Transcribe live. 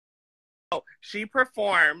she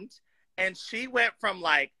performed, and she went from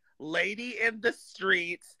like lady in the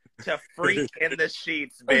streets to freak in the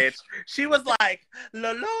sheets, bitch. She was like,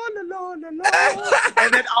 la la la la la la,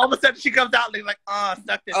 and then all of a sudden she comes out and like,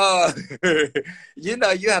 suck this. You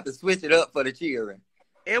know, you have to switch it up for the children.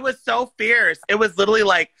 It was so fierce. It was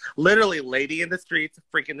literally lady in the streets,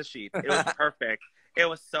 freak in the sheets. It was perfect. It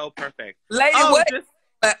was so perfect. Lady,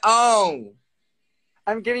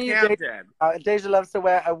 I'm giving you Camden. DeJa loves to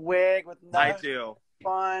wear a wig with no I do.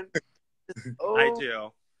 fun. I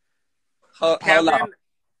do. Hold Camden, on.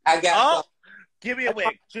 I got give me a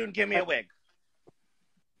wig. June, give me a wig.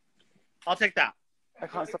 I'll take that. I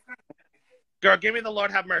can't stop. Girl, give me the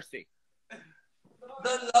Lord have mercy.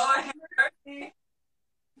 the Lord have mercy.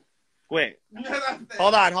 Wait.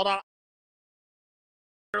 Hold on. I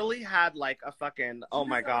literally had like a fucking, oh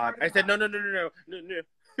my God. I said, no.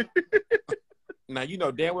 Now, you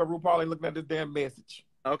know damn well RuPaul ain't looking at this damn message.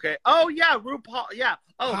 Okay. Oh, yeah, RuPaul. Yeah.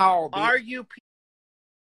 Oh, R-U-P.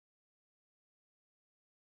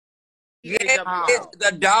 Yeah, it's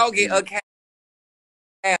the doggy account.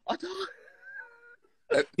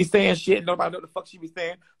 He's saying shit. Nobody know what the fuck she be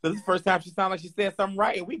saying. So this is the first time she sounded like she said something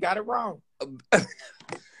right, and we got it wrong.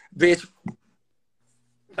 Bitch.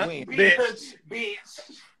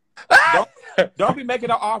 Don't be making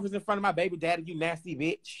no offers in front of my baby daddy, you nasty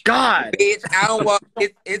bitch. God. Bitch, I don't want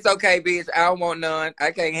it's okay, bitch. I don't want none.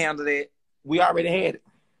 I can't handle that. We already had it.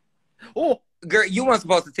 Oh, girl, you weren't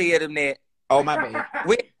supposed to tell them that. Oh, my bad.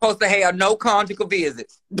 We're supposed to have no conjugal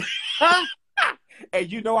visits.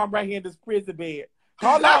 And you know I'm right here in this prison bed.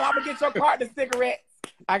 Hold on, I'm going to get your partner cigarettes.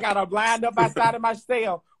 I got them lined up outside of my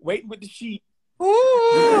cell, waiting with the sheet.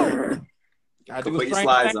 Ooh. I do put your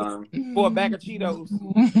slides on for a bag of Cheetos.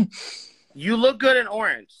 You look good in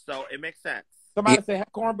orange, so it makes sense. Somebody say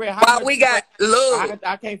cornbread. Well, we got look.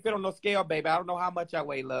 I can't fit on no scale, baby. I don't know how much I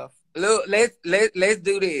weigh, love. Look, let's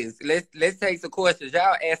do this. Let's take some questions.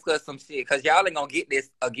 Y'all ask us some shit, cause y'all ain't gonna get this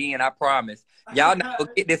again. I promise. Y'all not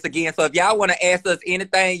gonna get this again. So if y'all want to ask us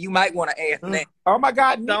anything, you might want to ask that. Oh my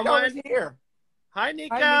God, Nico is here. Hi,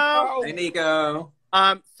 Nico. Hey, Nico.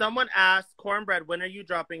 Someone asked, Kornbread, when are you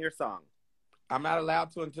dropping your song? I'm not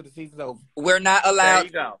allowed to until the season's over. We're not allowed. There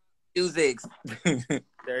you go. Music.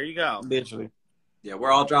 There you go. Literally. Yeah,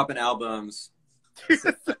 we're all dropping albums. As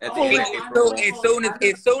soon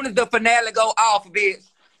as the finale go off, bitch,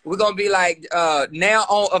 we're gonna be like now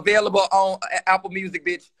available on Apple Music,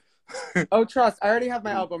 bitch. Oh, trust. I already have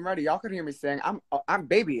my album ready. Y'all can hear me sing. I'm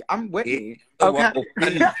baby. I'm Whitney. Okay.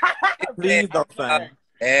 Please don't sing.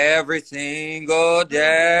 Every single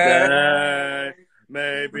day.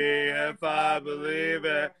 Maybe if I believe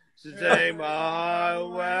it, should take my heart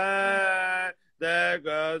away. There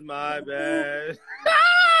goes my bed.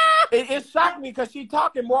 It shocked me because she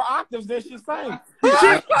talking more octaves than she sings.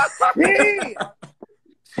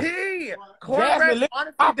 Kornbread,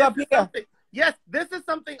 honestly, yes, this is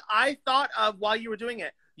something I thought of while you were doing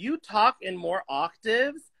it. You talk in more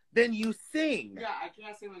octaves than you sing. Yeah, I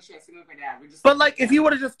can't sing like shit. I sing with my dad. But like, if you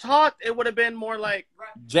would have just talked, it would have been more like.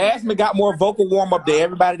 Jasmine got more vocal warm up than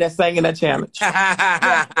everybody that sang in that challenge.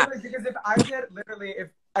 Yeah, because if I did literally,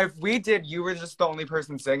 if we did, you were just the only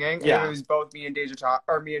person singing. Yeah. And it was both me and DeJa talk,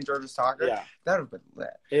 or me and George's talker. Yeah. That would have been lit.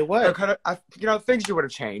 It was. Things you would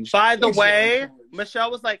have changed. By the way,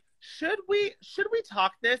 Michelle was like, "Should we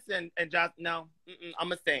talk this?" And just no, I'm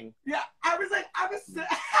gonna sing. Yeah, I was like,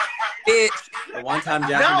 The one time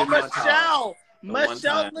Jasmine No, didn't want to talk.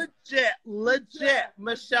 Michelle, legit.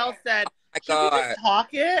 Michelle said, Oh "Should we just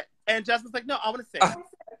talk it?" And Jasmine's like, "No, I want to sing."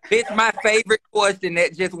 Bitch, my favorite question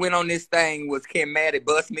that just went on this thing was, can Maddy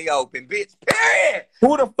bust me open? Bitch, period.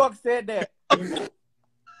 Who the fuck said that?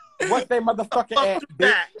 What's their motherfucking ass,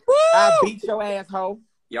 bitch? Woo! I beat your asshole.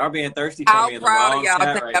 Y'all being thirsty for me in the wrong y'all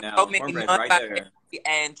chat to right have now. so many Kornbread's right there. non-binary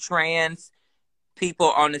and trans people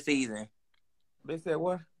on the season. They said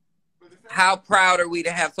what? How proud are we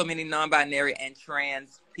to have so many non-binary and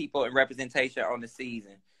trans people in representation on the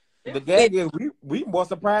season? The gag is we more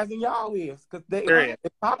surprised than y'all is because they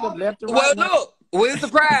pop up left and Well, right. look, we're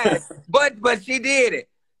surprised, but she did it.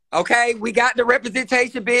 Okay, we got the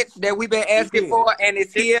representation, bitch, that we've been asking for, and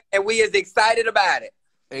it's here, and we is excited about it.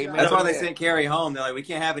 Amen. That's why they sent Carrie home. They're like, we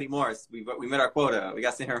can't have any more. We met our quota. We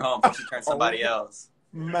got to send her home before she turns somebody else.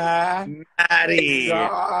 Maddie.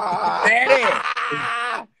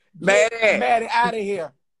 Maddy, out of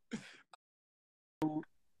here.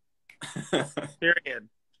 Period.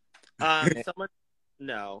 Someone,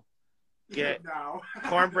 no. Get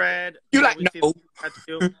Kornbread. You like no?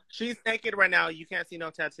 Tattoo. She's naked right now. You can't see no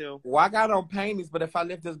tattoo. Well, I got on panties, but if I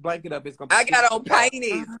lift this blanket up, it's gonna be I got on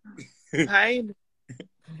panties. Pain.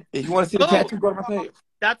 If you want to see the tattoo, go to my page.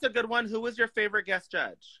 That's a good one. Who was your favorite guest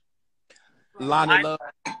judge? Lonnie Love.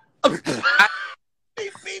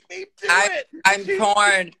 Me do it. I'm She-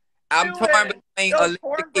 torn. I'm do torn it. between Yo, Alicia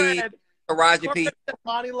Keys Kornbread. and Taraji P. Kornbread and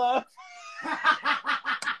Lonnie Love.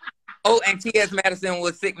 Oh, and T.S. Madison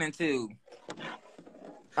was sickening too.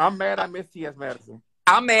 I'm mad I missed T.S. Madison.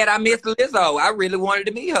 I'm mad I missed Lizzo. I really wanted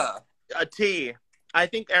to meet her. T. I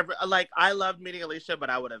think I loved meeting Alicia, but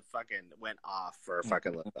I would have fucking went off for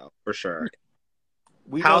fucking Lizzo for sure.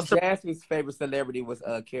 We How know Jasmine's favorite celebrity was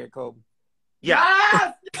Carrie Colby.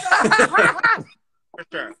 Yeah, for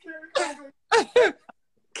sure.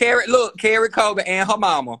 Carrie Colby and her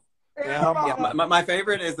mama. My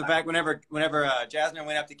favorite is the fact whenever Jasmine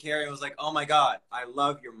went up to Carrie and was like, "Oh my God, I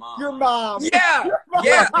love your mom." Your mom. Yeah,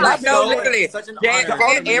 yeah. Like, no, So, literally. such an Every honor.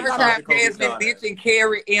 time Kobe's Jasmine daughter. mentioned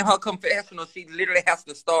Carrie in her confessional, she literally has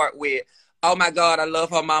to start with, "Oh my God, I love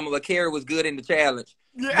her mama," but Carrie was good in the challenge.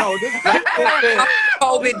 Yeah. No, this bitch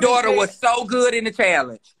Kobe's daughter was so good in the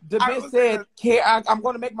challenge. the bitch said, I'm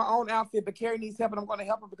going to make my own outfit, but Carrie needs help, and I'm going to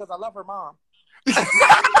help her because I love her mom.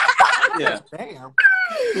 Yeah. Damn.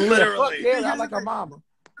 Literally. Yeah, I like her mama.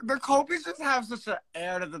 The Colbys just have such an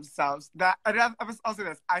air to themselves that I was also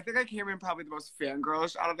this. I think I came in probably the most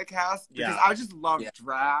fangirlish out of the cast because I just love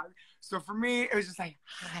drag. So for me, it was just like,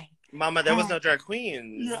 hi. Mama, there was no drag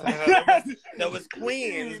queens. Yeah. There was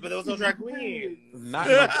queens, but there was no drag queens. Not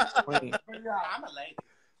no queen. I'm a lady.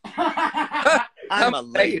 I'm a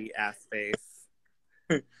lady ass face.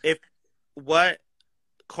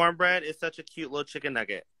 Cornbread is such a cute little chicken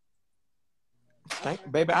nugget.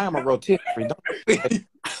 Baby, I am a rotisserie.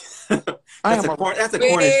 That's a Cornish.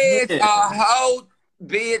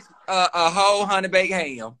 Bitch, a whole honey baked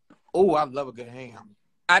ham. Oh, I love a good ham.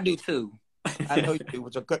 I do too. I know you do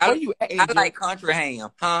with your cook. Where you at, I Angel? like country ham,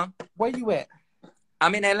 huh? Where you at?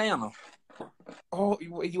 I'm in Atlanta. Oh,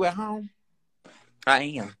 you at home? I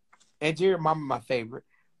am. Angeria mama my favorite.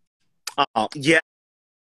 Oh, yeah.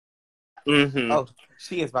 Mm-hmm. Oh,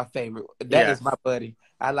 she is my favorite. That is my buddy.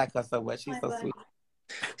 I like her so much. She's so sweet.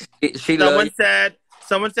 Someone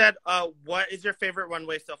said, what is your favorite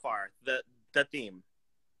runway so far? The theme.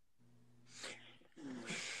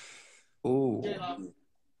 Ooh.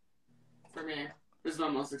 For me, this is my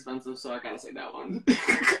most expensive, so I gotta say that one.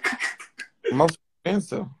 Most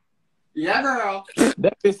expensive. Yeah, girl.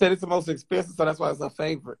 That bitch said it's the most expensive, so that's why it's her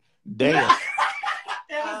favorite. Damn.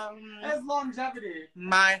 It's longevity.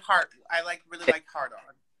 My heart. I really like hard on.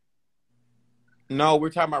 No, we're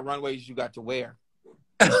talking about runways you got to wear.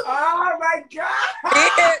 Oh my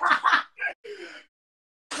God!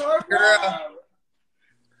 Girl.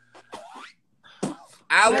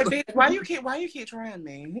 Why you keep trying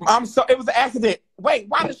me? It was an accident. Wait,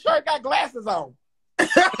 why the shirt got glasses on?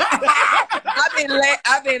 I've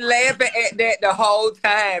been laughing at that the whole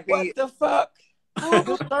time, What bitch. the fuck?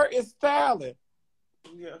 The shirt is styling.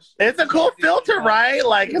 It's a cool filter, right?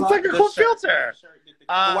 Like it's like a cool filter.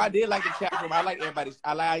 I did like the chap room. I like everybody.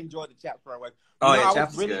 I enjoyed the chap runway. Oh, You know, yeah, I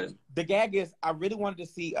Chaps was is good. The gag is, I really wanted to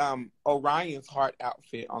see Orion's heart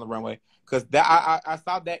outfit on the runway because I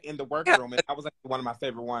saw that in the workroom, and that was like one of my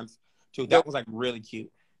favorite ones too. That was like really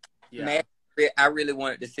cute. Yeah. I really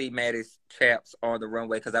wanted to see Maddie's chaps on the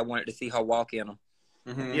runway because I wanted to see her walk in them.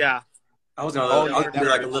 Mm-hmm. Yeah. I was gonna do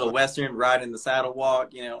like a little Western ride in the saddle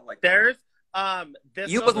walk, like There's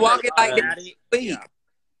this You goes was walking for like this Maddy. week. Yeah.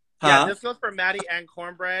 Huh? Yeah, this goes for Maddy and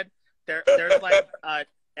Kornbread. There's like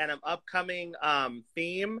an upcoming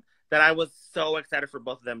theme that I was so excited for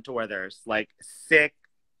both of them to wear theirs. Like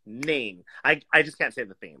sickening. I just can't say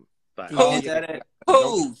the theme, but Who?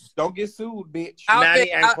 Who? Don't get sued, bitch.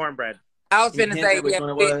 Maddy and Kornbread. I was You finna can't say, say which yeah, one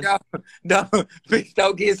it bitch,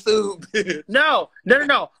 don't get sued. No.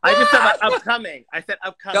 I just said like, upcoming. I said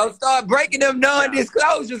upcoming. Don't start breaking them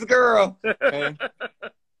non-disclosures, girl. Okay.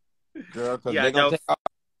 Girl, because Yeah,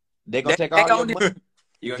 they're gonna take all your money.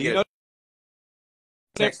 You're Do you gonna know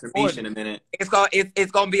get text from Beach in a minute. It's gonna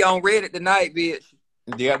be on Reddit tonight, bitch.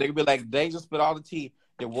 Yeah, they could be like, they just spit all the tea.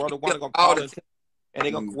 The World of Wonder gonna All call the her, and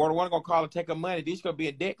they gonna World of Wonder gonna call her, take her money. She's gonna be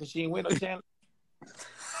in debt because she ain't win no challenge.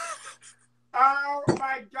 Oh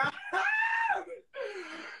my God!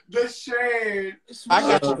 The shade. I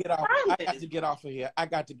got to get off. I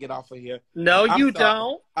got to get off of here. No, I'm you sorry.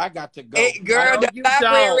 don't. I got to go. Hey, girl, the you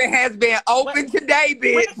library don't. has been open today,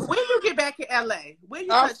 bitch. When you get back in LA? When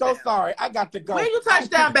you I'm touch so down? sorry. I got to go. When you touch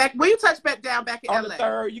down back? When you touch back down back in on the LA?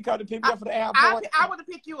 3rd, you come to pick me up for the I airport. want to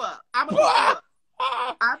pick you up. I'm gonna pick you up.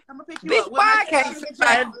 I'm gonna pick you Bitch, up. With why my can't sister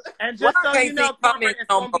somebody- Jasmine. And just Why so can't you know, see comments it's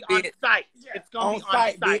gonna be on on it? site. It's gonna on be on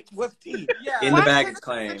site, site. bitch. What's tea? Yeah. In the Why baggage can't the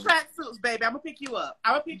claim. track suits, baby. I'm gonna pick you up.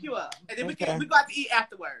 And then Okay. we go out to eat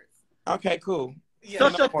afterwards. Okay, cool. So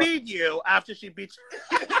she'll feed you after she beats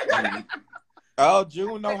you. Oh,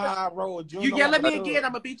 June know how I roll. June You know yell how at me I roll. again,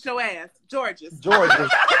 I'm gonna beat your ass. Georgia.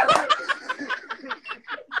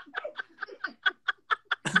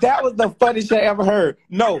 That was the funniest shit I ever heard.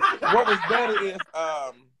 No, what was better is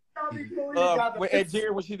when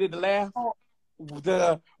Angeria, when she did the laugh.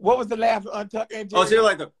 What was the laugh untucked Angeria? Oh, she was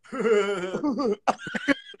like the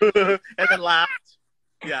And then laughed.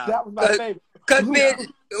 Yeah. That was my favorite. Cause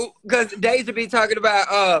DeJa be talking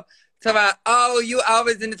about oh, you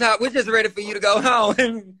always in the top. We're just ready for you to go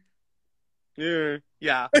home. Yeah.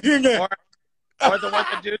 Or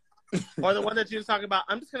the one that you was talking about.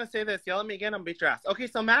 I'm just gonna say this. Yell at me again. I'm gonna beat your ass. Okay,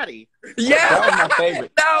 so Maddy. Yeah, that was my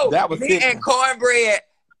favorite. No, that was me and Kornbread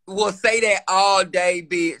will say that all day,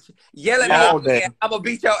 bitch. Yell at me again. I'm gonna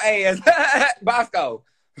beat your ass, Bosco.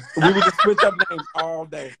 We would just switch up names all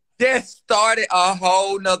day. Just started a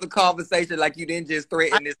whole nother conversation like you didn't just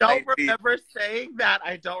threaten this. I don't remember saying that.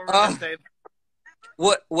 I don't remember saying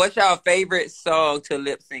that. What's your favorite song to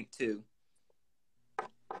lip sync to?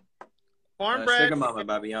 Kornbread. Sugar Mama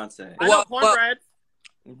by Beyonce. I know Kornbread.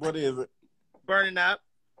 What is it? Burning Up.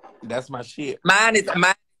 That's my shit. Mine,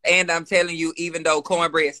 and I'm telling you, even though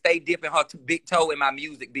Kornbread stay dipping her big toe in my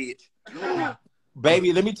music, bitch.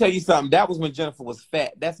 Baby, let me tell you something. That was when Jennifer was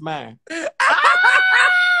fat. That's mine.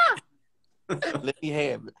 Let me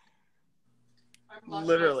have it.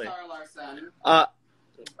 Literally.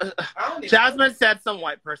 Jasmine said some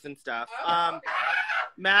white person stuff.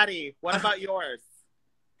 Maddy, what about yours?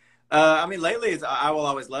 I mean, lately it's "I Will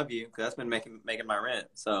Always Love You" because that's been making my rent.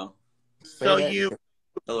 So you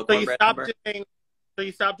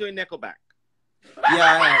stopped doing Nickelback. Yeah,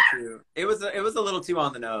 I had to. It was a little too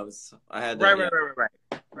on the nose. I had to,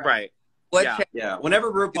 right. Yeah. Whenever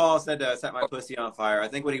RuPaul said "set my pussy on fire," I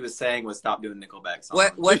think what he was saying was stop doing Nickelback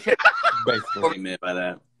songs. What basically what he meant by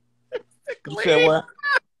that? You said what?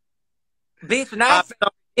 Bitch, now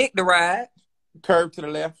pick the ride. Curve to the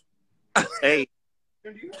left. Hey.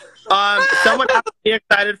 Someone has to be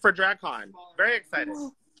excited for DragCon. Very excited.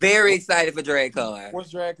 Very excited for DragCon.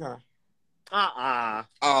 What's DragCon?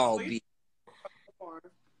 Oh, bitch.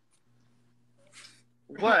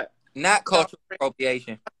 What? Not cultural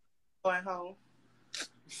appropriation. Going home.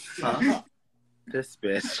 This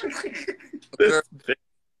bitch. Girl,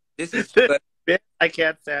 this is bitch. I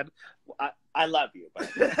can't stand. I love you.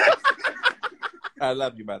 I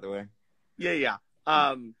love you, by the way. Yeah.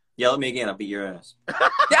 Yell at me again, I'll beat your ass.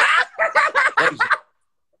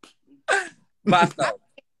 Bosco.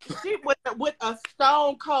 She with a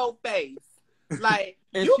stone cold face. Like,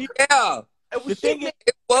 and you, she, it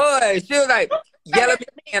was. She was like, yell at me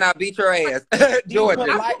and I'll beat your ass. Georgia.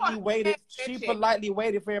 She politely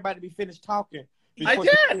waited for everybody to be finished talking. I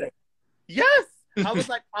did. Yes. I was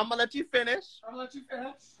like, I'm gonna let you finish.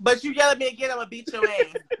 But you yell at me again, I'm gonna beat your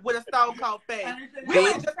ass with a stone cold face. We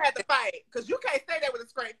would have just had to fight because you can't say that with a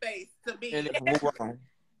straight face to me.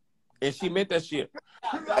 And she meant that shit.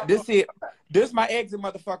 This my exit,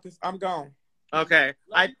 motherfuckers. I'm gone. Okay.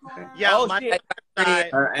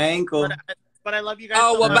 Her ankle. But I love you guys.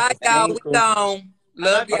 Oh, well, so bye, y'all. We gone.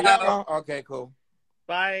 Love y'all. Okay, cool.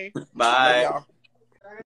 Bye. Bye. Love y'all.